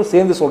பொதுமக்களும்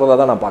சேர்ந்து சொல்கிறதா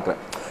தான் நான் பார்க்குறேன்.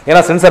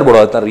 ஏன்னா சென்சார் போர்டு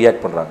அதை தான்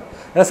ரியாக்ட் பண்ணுறாங்க.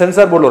 ஏன்னா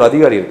சென்சார் போர்டில் ஒரு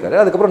அதிகாரி இருக்கார்,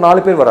 அதுக்கப்புறம்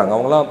 4 பேர் வராங்க.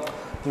 அவங்களாம்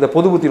இந்த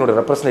பொது புத்தியினுடைய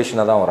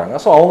ரெப்ரஸன்டேஷனாக தான் வராங்க.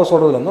 ஸோ அவங்க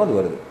சொல்கிறதுலேருந்தும் அது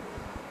வருது.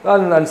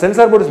 And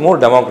censor board is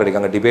more democratic.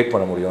 அங்கே டிபேட்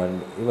பண்ண முடியும்.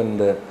 அண்ட் ஈவன்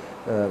இந்த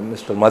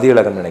மிஸ்டர்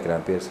மதியழகன்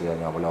நினைக்கிறேன் பேர்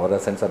செய்யாங்க, அவர்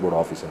தான் சென்சார் போர்டு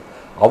ஆஃபீஸர்.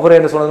 அவர்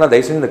என்ன சொன்னதுன்னா,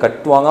 தயவுசெய்து இந்த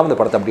கட் வாங்காமல் இந்த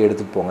படத்தை அப்படியே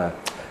எடுத்துகிட்டு போங்க,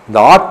 இந்த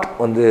ஆர்ட்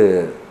வந்து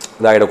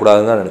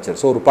இதாகிடக்கூடாதுன்னு தான் நினச்சார்.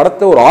 ஸோ ஒரு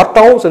படத்தை ஒரு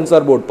ஆர்ட்டாகவும்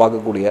சென்சார் போர்டு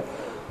பார்க்கக்கூடிய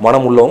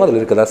மனம் உள்ளவங்க அதில்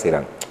இருக்க தான்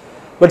செய்கிறாங்க.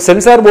 பட்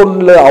சென்சார்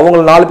போர்டில் அவங்க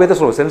 4 பேர்த்த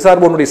சொல்லுவோம்.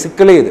 சென்சார் போர்டுடைய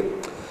சிக்கலே இது.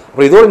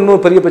 அப்புறம் இதோட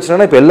இன்னொரு பெரிய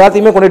பிரச்சனைனா, இப்போ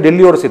எல்லாத்தையுமே கொண்டு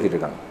டெல்லியோட சேர்த்துட்டு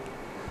இருக்காங்க.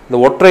 இந்த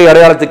ஒற்றை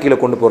அடையாளத்துக்கு கீழே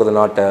கொண்டு போகிறது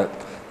நாட்டை,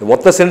 இந்த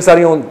மொத்த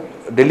சென்சாரையும்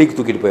டெல்லிக்கு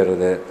தூக்கிட்டு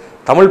போயிடுறது,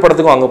 தமிழ்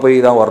படத்துக்கும் அங்கே போய்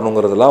தான்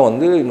வரணுங்கிறதுலாம்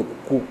வந்து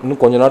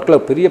இன்னும் கொஞ்சம்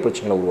நாட்களில் பெரிய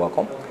பிரச்சனைகளை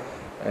உருவாக்கும்.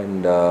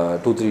 அண்ட்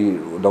 2-3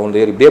 டவுன்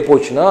தேர் இப்படியே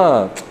போச்சுன்னா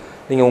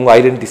நீங்கள் உங்கள்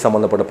ஐடென்டிட்டி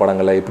சம்மந்தப்பட்ட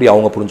படங்களை எப்படி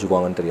அவங்க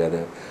புரிஞ்சுக்குவாங்கன்னு தெரியாது.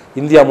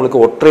 இந்தியா முழுக்க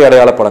ஒற்றை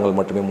அடையாள படங்கள்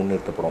மட்டுமே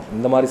முன்னிறுத்தப்படும்.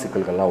 இந்த மாதிரி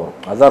சிக்கல்கள்லாம் வரும்.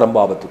 அதுதான் ரொம்ப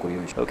ஆபத்துக்குரிய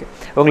விஷயம். ஓகே,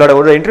 உங்களோட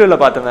ஒரு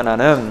இன்டர்வியூவில் பார்த்தேன்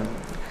நான்,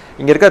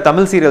 இங்கே இருக்க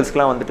தமிழ்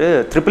சீரியல்ஸ்க்குலாம் வந்துட்டு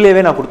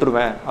AAA நான்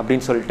கொடுத்துருவேன்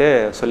அப்படின்னு சொல்லிட்டு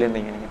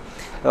சொல்லியிருந்தீங்க. நீங்கள்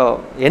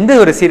எந்த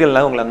ஒரு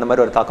சீரியல்லாம் உங்களை அந்த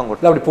மாதிரி ஒரு தாக்கம்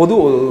கொடுத்து? அப்படி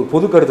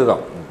பொது கருத்து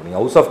தான். நீங்கள்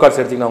ஹவுஸ் ஆஃப் கார்ட்ஸ்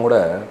எடுத்திங்கன்னா கூட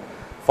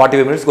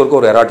 45 மினிட்ஸ்க்கு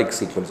ஒரு எராட்டிக்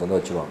சீக்வன்ஸ் வந்து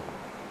வச்சுருவாங்க.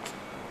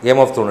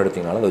 கேம் ஆஃப் த்ரோன்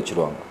எடுத்திங்கனாலும் அதை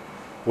வச்சுருவாங்க.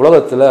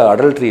 உலகத்தில்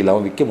அடல்ட்ரி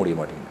இல்லாமல் விற்க முடிய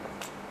மாட்டேங்குது.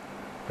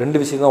 2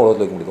 விஷயம் தான்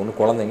உலகத்தில் வைக்க முடியுது. ஒன்று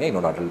குழந்தைங்க,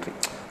 இன்னொன்று அடல்ட்ரி.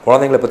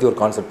 குழந்தைங்களை பற்றி ஒரு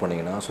கான்செப்ட்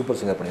பண்ணிங்கன்னா, சூப்பர்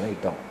சிங்கர் பண்ணிங்கன்னா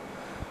ஹிட் ஆகும்.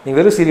 நீங்கள்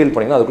வெறும் சீரியல்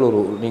பண்ணிங்கன்னா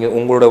அதுக்குள்ளே நீங்கள்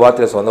உங்களோட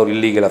வார்த்தையில் வந்து ஒரு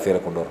இல்லீகல்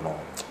அஃபேரை கொண்டு வரணும்,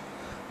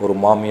 ஒரு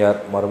மாமியார்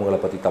மருமகளை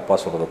பற்றி தப்பாக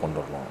சொல்கிறத கொண்டு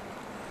வரணும்.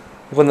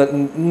 இப்போ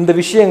இந்த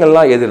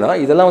விஷயங்கள்லாம் எதுனா,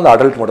 இதெல்லாம் வந்து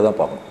அடல்ட் மட்டும் தான்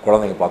பார்க்கணும்,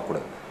 குழந்தைங்க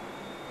பார்க்கக்கூடாது.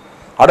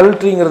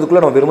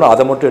 அடல்ட்ரிங்கிறதுக்குள்ளே நம்ம விரும்பணும்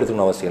அதை மட்டும்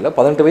எடுத்துக்கணும் அவசியம் இல்லை.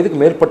 18 வயதுக்கு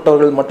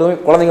மேற்பட்டவர்கள் மட்டுமே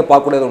குழந்தைங்க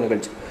பார்க்கக்கூடாத ஒரு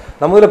நிகழ்ச்சி.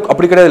 நம்ம இதில்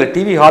அப்படி கிடையாது. இல்லை,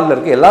 டிவி ஹாலில்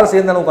இருக்குது, எல்லோரும்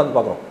சேர்ந்து தானே உட்காந்து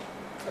பார்க்குறோம்.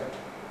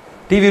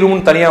 டிவி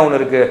ரூம்னு தனியாக ஒன்று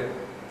இருக்குது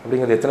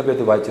அப்படிங்கிறது எத்தனை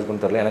பேருக்கு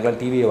வாய்ச்சிருக்குன்னு தெரியல. எனக்குலாம்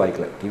டிவியே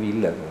வாய்க்கல, டிவி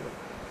இல்லை.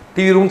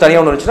 டிவி ரூம்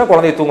தனியாக ஒன்று இருந்துச்சுன்னா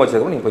குழந்தைய தூங்க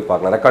வச்சிருக்கோம், நீங்கள் போய்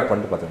பார்க்கலாம், ரெக்கார்ட்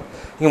பண்ணிட்டு பார்த்துக்கலாம்.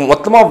 நீங்கள்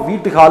மொத்தமாக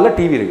வீட்டு ஹாலில்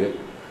டிவி இருக்குது,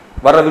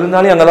 வர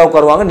விருந்தாலையும் அங்கே தான்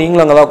உட்காருவாங்க,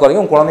 நீங்களும் அங்கே தான்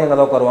உட்காருங்க, உங்கள் குழந்தைங்க அங்கே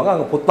தான் உட்காருவாங்க.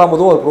 அங்கே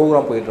புத்தாம்பதும் ஒரு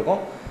ப்ரோக்ராம்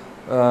போயிட்டுருக்கோம்,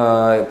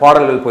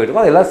 பாடல்கள்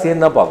போயிட்டுருக்கோம், அதெல்லாம்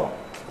சேர்ந்து தான் பார்க்குறோம்.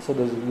 So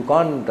you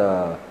can't.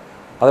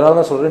 அதனால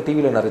தான் சொல்கிறேன்,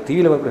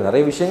 டிவியில் வரக்கூடிய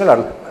நிறைய விஷயங்கள்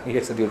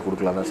நிறைய சர்டிஃபிகேட்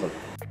கொடுக்கலாம் தான்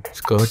சொல்கிறேன்.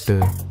 ஸ்கர்ட்டு.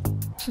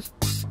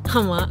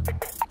 ஆமாம்,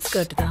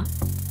 ஸ்கர்ட்டு தான்.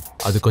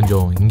 அது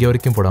கொஞ்சம் இங்கே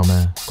வரைக்கும்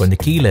போடாமல் கொஞ்சம்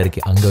கீழே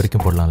இருக்கு அங்கே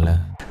வரைக்கும் போடலாம்ல.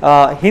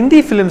 ஹிந்தி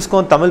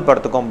ஃபிலிம்ஸ்க்கும் தமிழ்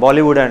படத்துக்கும்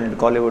பாலிவுட் அண்ட்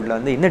காலிவுட்டில்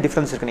வந்து என்ன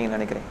டிஃப்ரென்ஸ் இருக்குன்னு நீங்கள்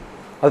நினைக்கிறீங்க?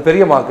 அது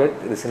பெரிய மார்க்கெட்,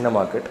 இது சின்ன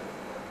மார்க்கெட்.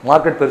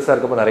 மார்க்கெட் பெருசாக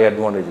இருக்கப்போ நிறைய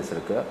அட்வான்டேஜஸ்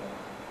இருக்குது.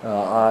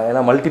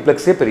 ஏன்னா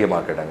மல்டிப்ளெக்ஸே பெரிய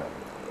மார்க்கெட்டாங்க.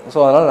 ஸோ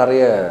அதனால்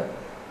நிறைய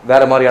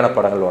வேறு மாதிரியான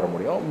படங்கள் வர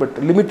முடியும். பட்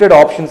லிமிட்டட்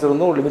ஆப்ஷன்ஸ்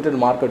இருந்தும் லிமிட்டட்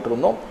மார்க்கெட்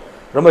இருந்தும்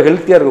ரொம்ப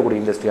ஹெல்த்தியாக இருக்கக்கூடிய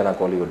இண்டஸ்ட்ரியாக நான்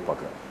காலிவுட்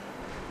பார்க்குறேன்.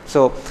 ஸோ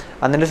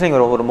அந்த இண்டஸ்ட்ரி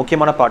நீங்கள் ஒரு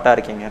முக்கியமான பாட்டாக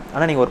இருக்கீங்க.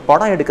 ஆனால் நீங்கள் ஒரு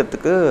படம்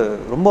எடுக்கிறதுக்கு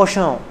ரொம்ப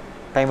வருஷம்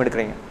டைம்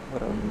எடுக்கிறீங்க.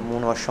 ஒரு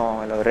 3 வருஷம்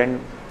இல்லை 2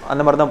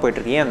 அந்த மாதிரி தான்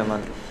போயிட்டுருக்கீங்க. அந்த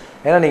மாதிரி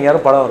ஏன்னா நீங்கள்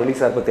யாரும் படம்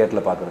ரிலீஸ் ஆகிறப்ப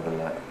தேட்டரில் பார்க்குறது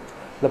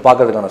இல்லை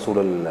பார்க்கறதுக்கான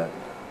சூழல் இல்லை.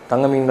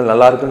 தங்க மீன்கள்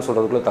நல்லா இருக்குன்னு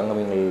சொல்கிறதுக்குள்ள தங்க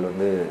மீன்கள்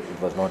வந்து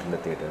it was not in the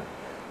theatre.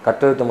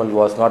 Cutter Tamil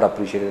was not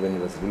appreciated when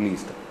it was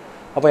released.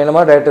 அப்போ என்ன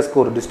மாதிரி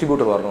டேரக்டர்ஸ்க்கு ஒரு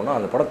டிஸ்ட்ரிபியூட்டர் வரணும்னா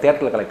அந்த படம்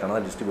தேட்டரில் கலெக்ட் ஆனால்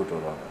தான் டிஸ்ட்ரிபியூட்டர்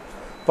வருவாங்க.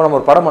 இப்போ நம்ம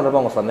ஒரு படம் பண்ணுறப்போ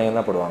அவங்க சந்தேகம்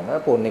தான் படுவாங்க.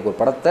 இப்போ இன்றைக்கி ஒரு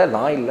படத்தை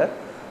நான் இல்லை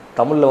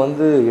தமிழில்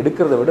வந்து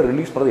எடுக்கிறத விட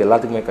ரிலீஸ் பண்ணுறது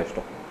எல்லாத்துக்குமே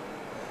கஷ்டம்.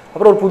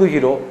 அப்புறம் ஒரு புது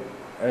ஹீரோ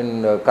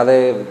அண்ட் கதை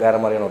வேறு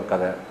மாதிரியான ஒரு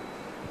கதை.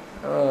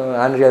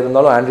 ஆண்ட்ரியா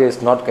இருந்தாலும் Andrea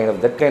is not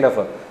kind of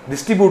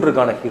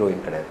டிஸ்ட்ரிபியூட்டருக்கான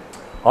heroine கிடையாது.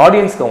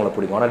 ஆடியன்ஸ்க்கு அவங்கள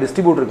பிடிக்கும். ஆனால்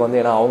டிஸ்ட்ரிபியூட்டருக்கு வந்து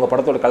ஏன்னா அவங்க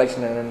படத்தோட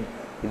கலெக்ஷன் என்னென்னு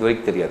இது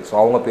வரைக்கும் தெரியாது. ஸோ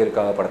அவங்க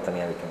பேருக்காக படத்தை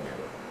தனியாக வைக்க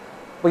முடியாது.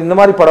 இப்போ இந்த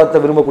மாதிரி படத்தை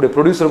விரும்பக்கூடிய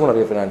ப்ரொடியூசருக்கும்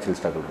நிறைய ஃபினான்ஷியல்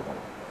ஸ்ட்ரகிள் இருக்கும்.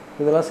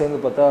 இதெல்லாம் சேர்ந்து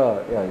பார்த்தா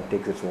it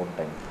takes its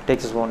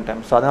own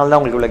time. So அதனால தான்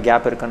உங்களுக்கு இவ்வளோ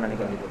கேப் இருக்குன்னு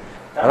நினைக்கிறேன்.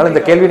 அதனால்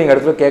இந்த கேள்வி நீங்கள்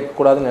இடத்துல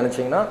கேட்கக்கூடாதுன்னு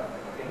நினச்சிங்கன்னா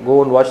go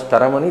and watch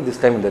Taramani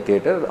this time இந்த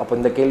தியேட்டர். அப்போ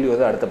இந்த கேள்வி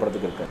வந்து அடுத்த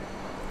படத்துக்கு இருக்கு.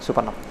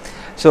 சூப்பர்ண்ணா.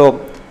 ஸோ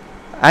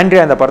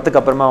ஆண்ட்ரியா இந்த படத்துக்கு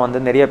அப்புறமா வந்து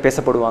நிறைய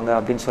பேசப்படுவாங்க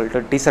அப்படின்னு சொல்லிட்டு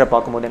டீசரை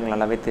பார்க்கும்போது எனக்கு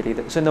நல்லாவே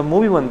தெரியுது. ஸோ இந்த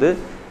மூவி வந்து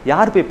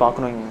யார் போய்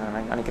பார்க்கணும்னு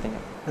நினைக்கிறீங்க?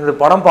 இந்த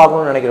படம்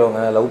பார்க்கணும்னு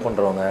நினைக்கிறவங்க, லவ்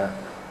பண்ணுறவங்க,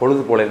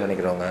 பொழுது போலேன்னு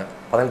நினைக்கிறவங்க,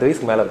 18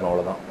 வயசுக்கு மேலே இருக்கணும்.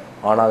 அவ்வளோதான்.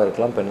 ஆணாக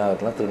இருக்கலாம், பெண்ணாக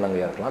இருக்கலாம்,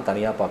 திருநங்கையாக இருக்கலாம்,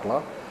 தனியாக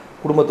பார்க்கலாம்,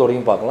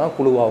 குடும்பத்தோடையும் பார்க்கலாம்,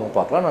 குழுவாகவும்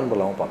பார்க்கலாம்,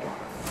 நண்பர்களாகவும் பார்க்கலாம்.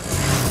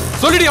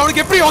 சொல்லிடி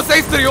அவனுக்கு எப்படி your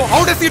size தெரியும்?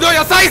 How does he know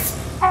your size?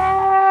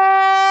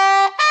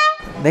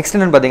 Next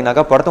என்னென்னு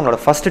பார்த்தீங்கன்னாக்கா படத்தை உங்களோட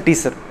ஃபர்ஸ்ட்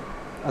டீசர்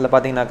அதில்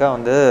பார்த்தீங்கன்னாக்கா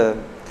வந்து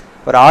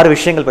ஒரு 6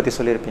 விஷயங்கள் பற்றி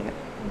சொல்லியிருப்பீங்க.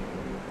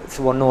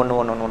 ஒன்று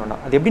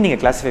அது எப்படி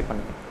நீங்கள் கிளாஸிஃபை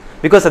பண்ணுவீங்க?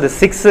 பிகாஸ் அது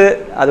 6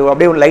 அது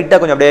அப்படியே லைட்டாக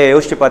கொஞ்சம் அப்படியே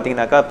யோசிச்சு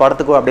பார்த்தீங்கன்னாக்கா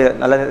படத்துக்கும் அப்படியே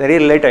நல்லா நிறைய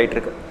ரிலேட் ஆகிட்டு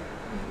இருக்கு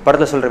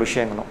படத்தில் சொல்கிற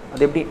விஷயங்களும்.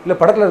 அது எப்படி இல்லை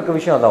படத்தில் இருக்க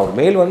விஷயம் அதான். ஒரு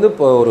மேல் வந்து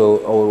இப்போ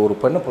ஒரு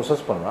பெண்ணை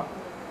ப்ரொசஸ் பண்ணுறான்.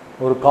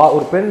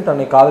 ஒரு பெண்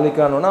தன்னை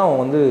காதலிக்கானோன்னா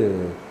அவன் வந்து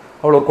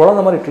அவளை ஒரு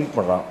குழந்தை மாதிரி ட்ரீட்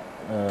பண்ணுறான்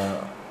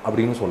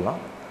அப்படின்னு சொல்லலாம்.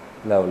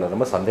 இல்லை அவளை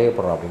ரொம்ப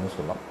சந்தேகப்படுறான் அப்படின்னு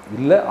சொல்லலாம்.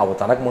 இல்லை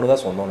அவள் தனக்கு மட்டும்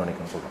தான் சொந்தம்னு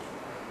நினைக்கணும்னு சொல்லலாம்.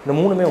 இந்த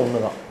 3மே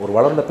ஒன்று தான். ஒரு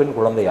வளர்ந்த பெண்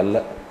குழந்தை அல்ல.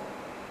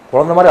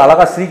 குழந்த மாதிரி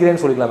அழகாக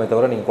சிரிக்கிறேன்னு சொல்லிக்கலாமே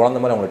தவிர நீங்கள் குழந்த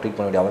மாதிரி அவங்களை ட்ரீட்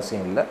பண்ண வேண்டிய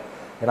அவசியம் இல்லை.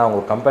 ஏன்னா அவங்க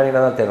ஒரு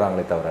கம்பெனியில் தான்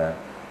தேடுறாங்களே தவிர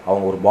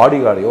அவங்க ஒரு பாடி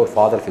கார்டையோ ஒரு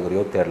ஃபாதர்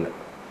ஃபிகரையோ தேடல.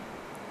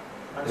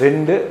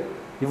 2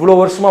 இவ்வளோ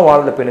வருஷமாக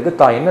வாழ்ந்த பெண்ணுக்கு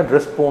தான் என்ன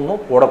ட்ரெஸ்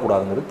போடணும்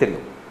போடக்கூடாதுங்கிறது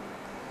தெரியும்.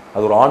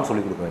 அது ஒரு ஆண்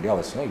சொல்லிக் கொடுக்க வேண்டிய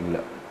அவசியம்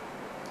இல்லை.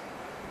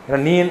 ஏன்னா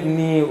நீ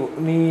நீ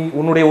நீ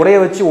உன்னுடைய உடையை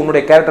வச்சு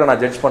உன்னுடைய கேரக்டரை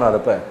நான் ஜட்ஜ்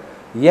பண்ணாதப்ப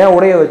ஏன்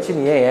உடையை வச்சு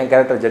நீ ஏன்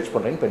கேரக்டரை ஜட்ஜ்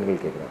பண்ணுறேன்னு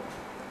பெண்கள் கேட்குறாங்க.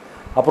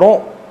 அப்புறம்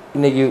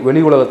இன்றைக்கி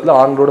வெளி உலகத்தில்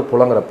ஆண்களோட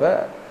புலங்குறப்ப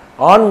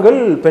ஆண்கள்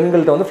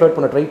பெண்கள்கிட்ட வந்து ஃப்ளர்ட்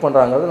பண்ண ட்ரை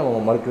பண்ணுறாங்கிறது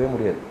நம்ம மறுக்கவே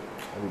முடியாது.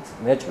 It's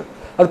natural.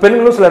 அது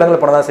பெண்களும் சில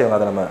இடங்களில் பண்ண தான் செய்வாங்க.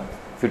 அதை நம்ம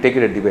if you take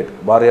it debate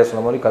Bharathiyar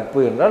சொன்ன மாதிரி கற்பு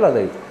என்றால்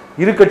அதை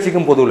இரு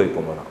கட்சிக்கும் பொதுவில்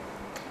வைப்போம் தான்.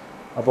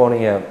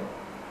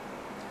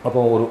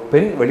 அப்போ ஒரு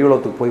பெண் வெளி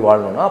உலகத்துக்கு போய்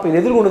வாழணும்னா அப்போ இது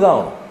எதிர்கொண்டு தான்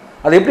ஆகணும்.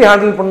 அதை எப்படி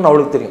ஹேண்டில் பண்ணணும்னு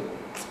அவளுக்கு தெரியும்.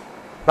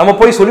 நம்ம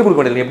போய் சொல்லிக்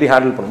கொடுக்க வேண்டியது எப்படி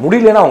ஹேண்டில் பண்ணணும்.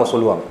 முடியலன்னா அவங்க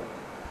சொல்லுவாங்க.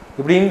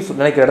 இப்படின்னு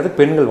நினைக்கிற இடத்துக்கு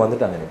பெண்கள்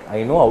வந்துட்டாங்க. எனக்கு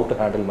I know how to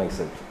handle my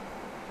self.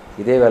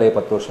 இதே வேலையை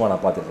 10 வருஷமாக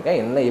நான் பார்த்துட்ருக்கேன்.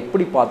 என்ன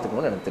எப்படி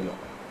பார்த்துக்கணும்னு எனக்கு தெரியும்.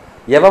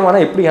 எவன்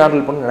வேணால் எப்படி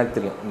ஹேண்டில் பண்ணணும்னு எனக்கு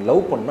தெரியும். நீ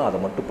லவ் பண்ணால் அதை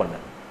மட்டும் பண்ண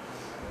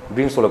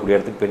இப்படின்னு சொல்லக்கூடிய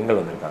இடத்துக்கு பெண்கள்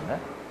வந்திருக்காங்க.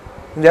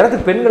 இந்த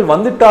இடத்துக்கு பெண்கள்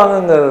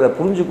வந்துட்டாங்கிறத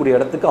புரிஞ்சக்கூடிய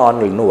இடத்துக்கு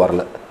ஆண்கள் இன்னும்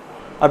வரல.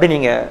 அப்படி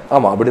நீங்கள்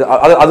ஆமாம் அப்படி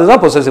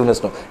அதுதான்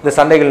பொசசிவ்னஸ். இந்த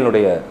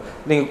சண்டைகளினுடைய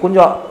நீங்கள்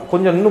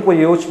கொஞ்சம் இன்னும்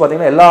போய் யோசிச்சு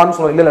பார்த்தீங்கன்னா எல்லா ஆணும்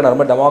சொல்ல இல்லை நான்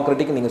ரொம்ப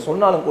டெமோக்ராட்டிக் நீங்கள்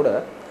சொன்னாலும் கூட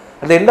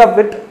அந்த end of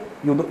it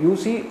you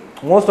see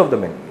most of the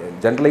men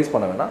generalise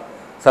பண்ண வேணாம்.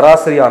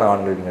 சராசரியான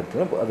ஆண்கள் நீங்கள்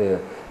எடுத்துக்கணும். அது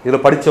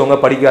இதில் படித்தவங்க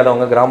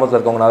படிக்காதவங்க கிராமத்தில்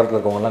இருக்கவங்க நகரத்தில்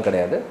இருக்கவங்கலாம்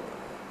கிடையாது.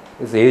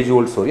 It's age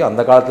volt story.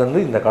 அந்த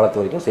காலத்துலேருந்து இந்த காலத்து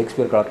வரைக்கும்,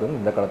 ஷேக்ஸ்பியர்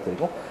காலத்துலேருந்து இந்த காலத்து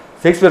வரைக்கும்,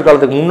 ஷேக்ஸ்பியர்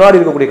காலத்துக்கு முன்னாடி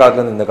இருக்கக்கூடிய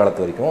காலத்துலேருந்து இந்த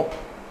காலத்து வரைக்கும்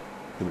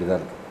இப்படி தான்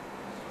இருக்குது.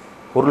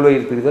 பொருள்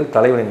வயிறு பிரிதல்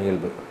தலைவனின்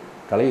இயல்பு.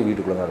 தலையை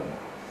வீட்டுக்குள்ளே தான்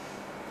இருக்கும்.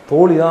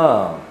 தோழி தான்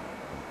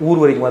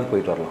ஊர் வரைக்குமாதிரி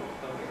போயிட்டு வரலாம்.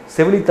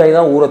 செவிலித்தாய்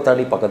தான் ஊரை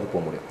தாண்டி பக்கத்துக்கு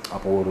போக முடியும்.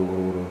 அப்போது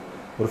ஒரு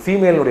ஒரு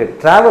ஃபீமேலினுடைய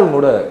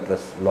ட்ராவல்னோட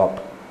ட்ரெஸ் லாட்.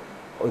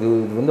 இது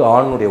வந்து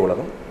ஆணுடைய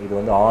உலகம், இது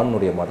வந்து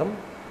ஆணுடைய மதம்,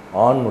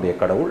 ஆணுடைய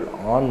கடவுள்,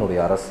 ஆணுடைய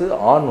அரசு,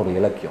 ஆணுடைய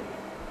இலக்கியம்.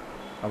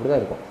 அப்படி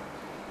தான் இருக்கும்.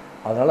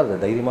 அதனால் அதை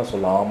தைரியமாக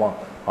சொல்ல ஆமாம்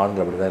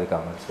ஆண்கள் அப்படி தான்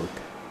இருக்காங்கன்னு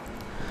சொல்லிட்டு.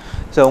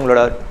 ஸோ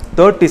உங்களோட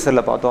 3rd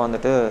டீசரில் பார்த்தோம்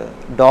வந்துட்டு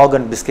டாக்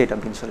அண்ட் பிஸ்கெட்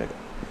அப்படின்னு சொல்லிட்டு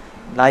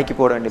நாய்க்கு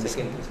போட வேண்டிய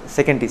biscuit.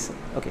 Second teaser.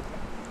 Okay,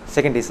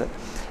 second teaser.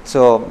 So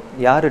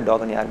யார்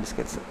டாக் அண்ட் யார்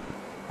பிஸ்கெட்ஸ்?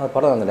 அது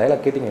படம் அந்த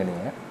டைலாக் கேட்டிங்க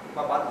நீங்கள்?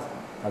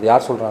 அது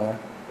யார் சொல்கிறாங்க?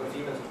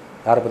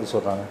 யாரை பற்றி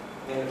சொல்கிறாங்க?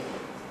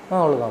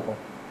 அவ்வளோதான். அப்போ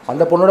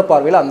அந்த பொண்ணோட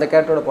பார்வையில் அந்த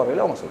கேரக்டரோட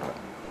பார்வையில் அவங்க சொல்கிறாங்க.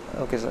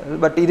 Okay sir.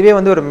 பட் இதுவே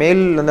வந்து ஒரு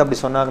மேல் வந்து அப்படி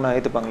சொன்னாங்கன்னா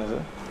ஏற்றுப்பாங்களா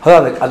சார்?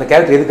 அதான் அந்த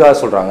கேரக்டர் எதுக்காக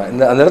சொல்கிறாங்க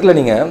அந்த இடத்துல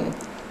நீங்கள்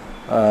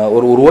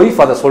ஒரு ஒய்ஃப்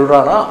அதை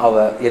சொல்கிறான்னா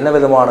அவள் என்ன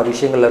விதமான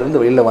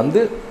விஷயங்கள்லேருந்து வெளியில்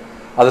வந்து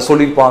அதை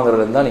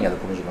சொல்லியிருப்பாங்கிறது தான் நீங்கள் அதை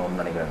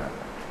புரிஞ்சுக்கணும்னு நினைக்கிறேன் நான்.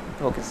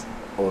 Okay sir.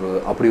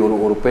 அப்படி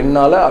ஒரு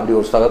பெண்ணால் அப்படி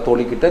ஒரு சக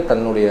தோழிக்கிட்ட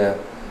தன்னுடைய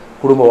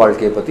குடும்ப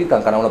வாழ்க்கையை பற்றி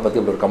தன் கணவனை பற்றி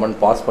அப்படி ஒரு கமெண்ட்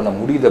பாஸ் பண்ண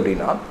முடியுது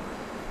அப்படின்னா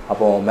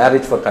அப்போ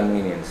மேரேஜ் ஃபார்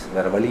கன்வீனியன்ஸ்,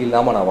 வேறு வழி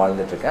இல்லாமல் நான்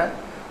வாழ்ந்துட்டுருக்கேன்,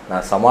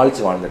 நான்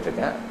சமாளித்து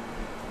வாழ்ந்துட்டுருக்கேன்,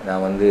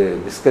 நான் வந்து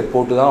பிஸ்கட்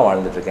போட்டு தான்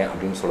வாழ்ந்துட்டுருக்கேன்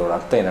அப்படின்னு சொல்கிற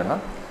அர்த்தம் என்னென்னா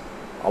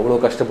அவ்வளோ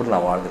கஷ்டப்பட்டு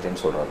நான்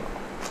வாழ்ந்துட்டேன்னு சொல்கிறாரு.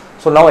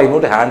 So now I know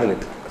to handle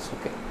it.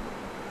 Okay,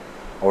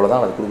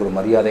 அவ்வளோதான். அது கொடுக்குற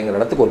மரியாதைங்கிற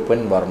இடத்துக்கு ஒரு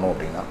பெண் வரணும்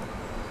அப்படின்னா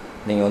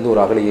நீங்கள் வந்து ஒரு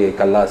அகலியை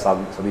கல்லாக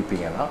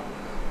சபிப்பீங்கன்னா,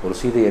 ஒரு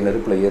சீதையை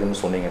நெருப்பில் ஏறுன்னு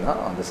சொன்னீங்கன்னா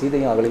அந்த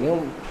சீதையும்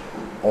அகலியும்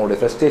அவங்களுடைய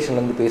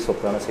ஃப்ரஸ்ட்ரேஷன்லேருந்து பேச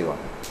தானே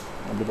செய்வாங்க.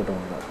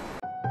 அப்படிப்பட்டவங்க தான்.